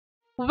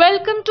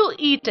Welcome to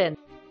eTEN,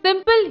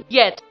 simple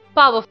yet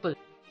powerful.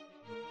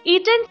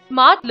 eTEN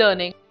Smart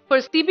Learning for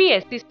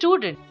CBSE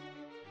students.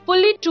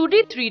 Fully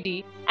 2D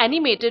 3D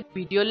animated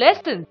video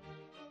lessons.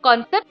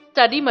 Concept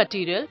study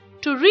material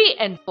to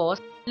reinforce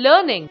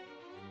learning.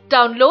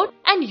 Download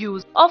and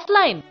use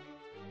offline.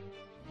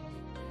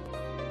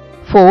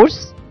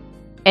 Force,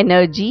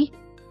 energy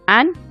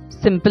and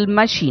simple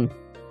machine.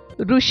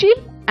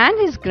 Rushil and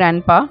his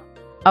grandpa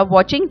are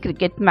watching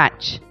cricket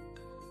match.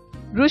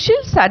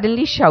 Rushil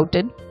suddenly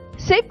shouted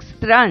 6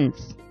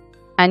 runs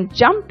and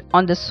jumped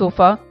on the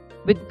sofa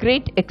with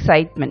great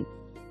excitement.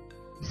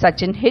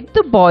 Sachin hit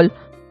the ball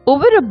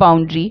over a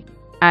boundary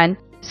and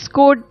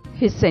scored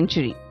his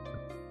century.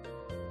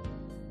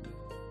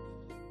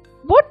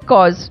 What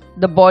caused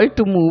the ball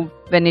to move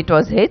when it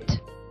was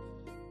hit?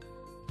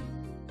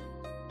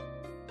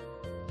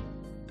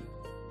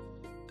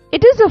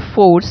 It is a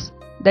force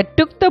that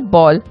took the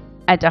ball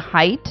at a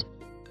height,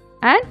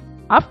 and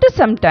after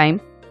some time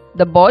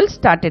the ball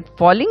started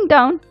falling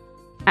down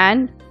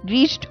and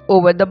reached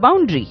over the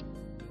boundary.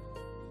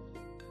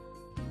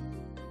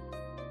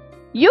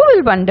 You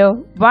will wonder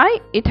why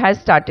it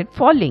has started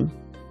falling.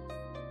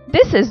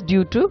 This is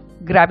due to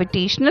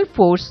gravitational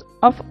force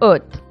of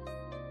Earth.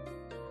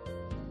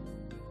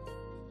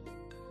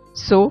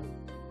 So,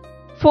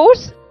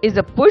 force is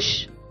a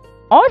push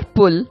or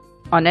pull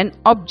on an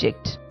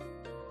object.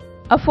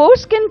 A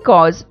force can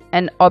cause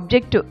an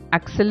object to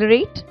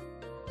accelerate,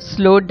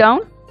 slow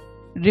down,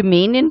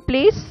 remain in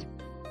place,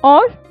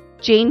 or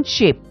change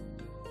shape.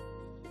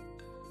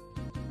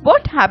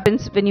 What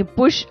happens when you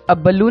push a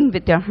balloon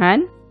with your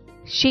hand?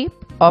 Shape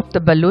of the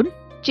balloon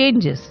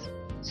changes.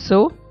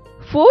 So,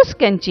 force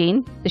can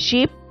change the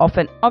shape of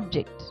an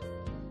object.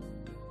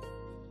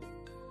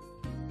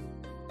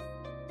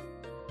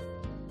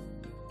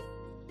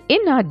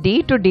 In our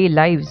day-to-day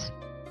lives,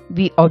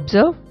 we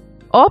observe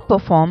or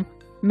perform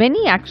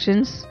many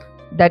actions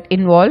that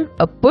involve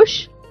a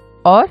push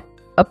or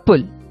a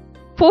pull.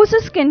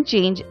 Forces can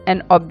change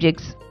an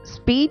object's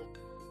speed,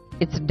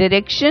 its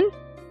direction,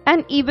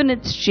 and even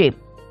its shape.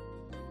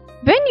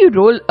 When you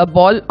roll a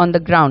ball on the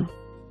ground,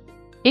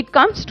 it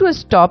comes to a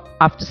stop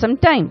after some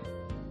time.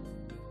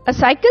 A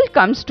cycle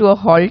comes to a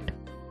halt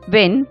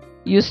when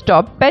you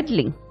stop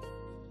pedaling.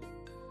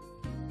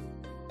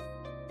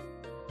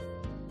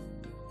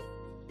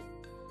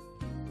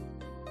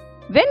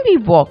 When we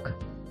walk,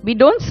 we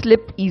don't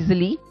slip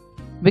easily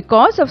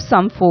because of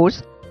some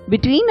force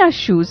between our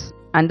shoes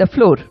and the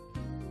floor.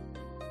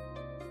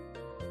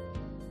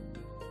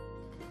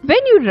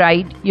 When you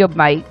ride your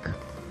bike,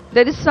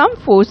 there is some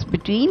force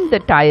between the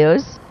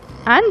tires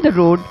and the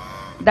road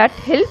that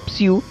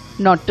helps you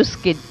not to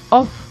skid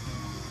off.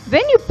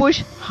 When you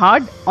push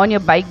hard on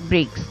your bike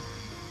brakes,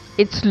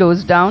 it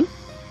slows down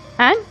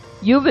and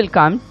you will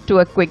come to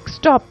a quick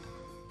stop.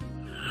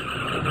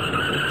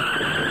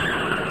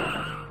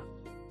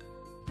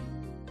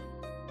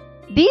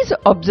 These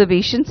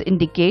observations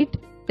indicate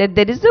that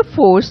there is a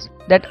force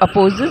that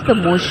opposes the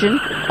motion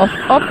of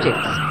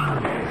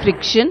objects.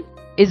 Friction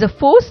is a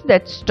force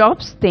that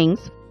stops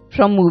things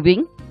from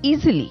moving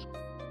easily.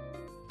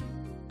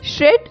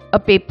 Shred a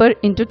paper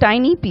into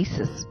tiny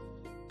pieces.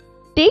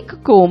 Take a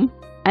comb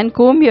and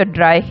comb your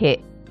dry hair.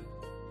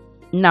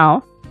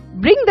 Now,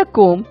 bring the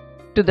comb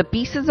to the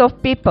pieces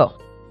of paper.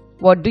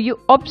 What do you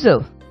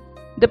observe?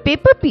 The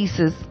paper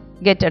pieces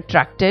get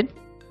attracted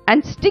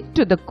and stick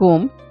to the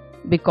comb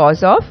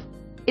because of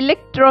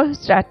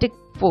electrostatic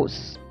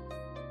force.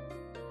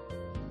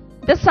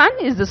 The sun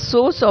is the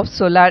source of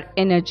solar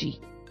energy.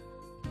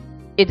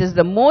 It is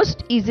the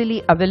most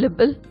easily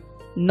available,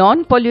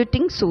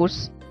 non-polluting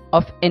source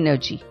of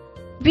energy.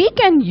 We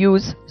can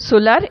use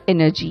solar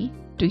energy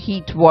to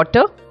heat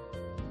water,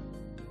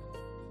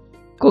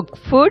 cook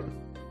food,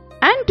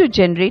 and to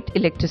generate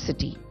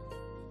electricity.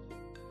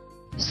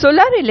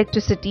 Solar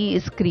electricity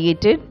is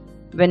created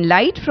when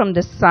light from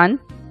the sun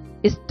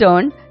is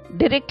turned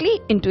directly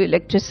into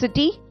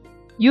electricity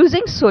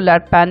using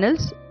solar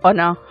panels on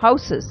our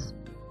houses.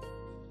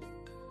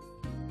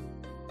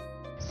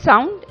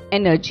 Sound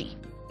energy.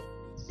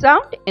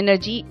 Sound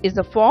energy is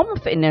a form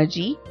of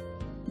energy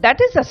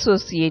that is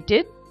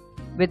associated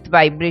with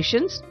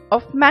vibrations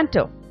of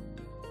matter.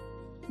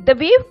 The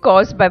wave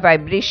caused by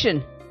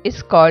vibration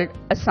is called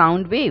a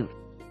sound wave.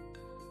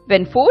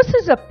 When force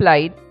is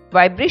applied,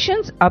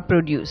 vibrations are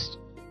produced.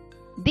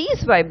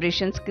 These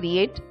vibrations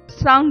create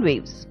sound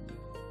waves,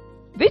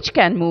 which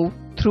can move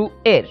through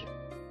air.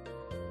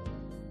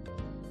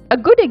 A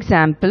good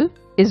example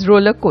is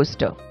roller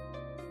coaster.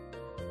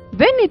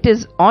 When it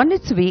is on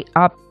its way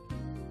up,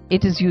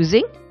 it is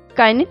using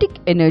kinetic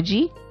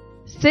energy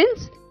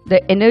since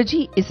the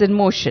energy is in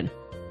motion.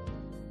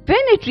 When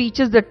it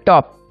reaches the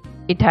top,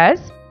 it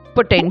has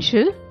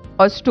potential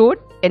or stored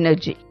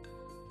energy.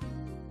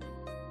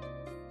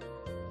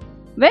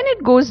 When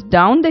it goes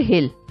down the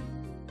hill,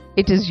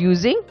 it is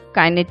using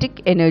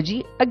kinetic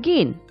energy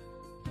again.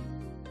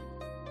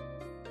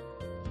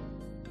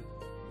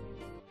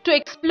 To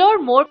explore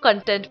more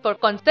content for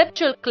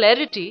conceptual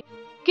clarity,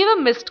 give a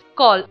missed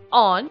call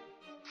on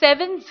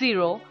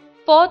 70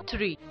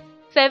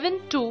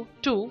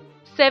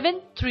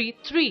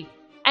 43722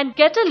 and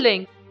get a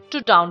link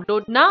to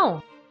download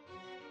now.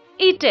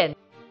 eTEN,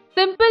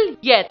 simple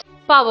yet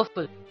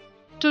powerful.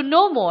 To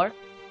know more,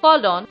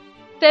 call on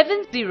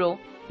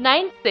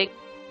 7096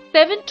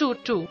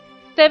 722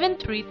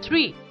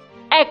 733.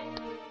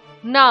 Act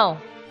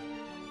now.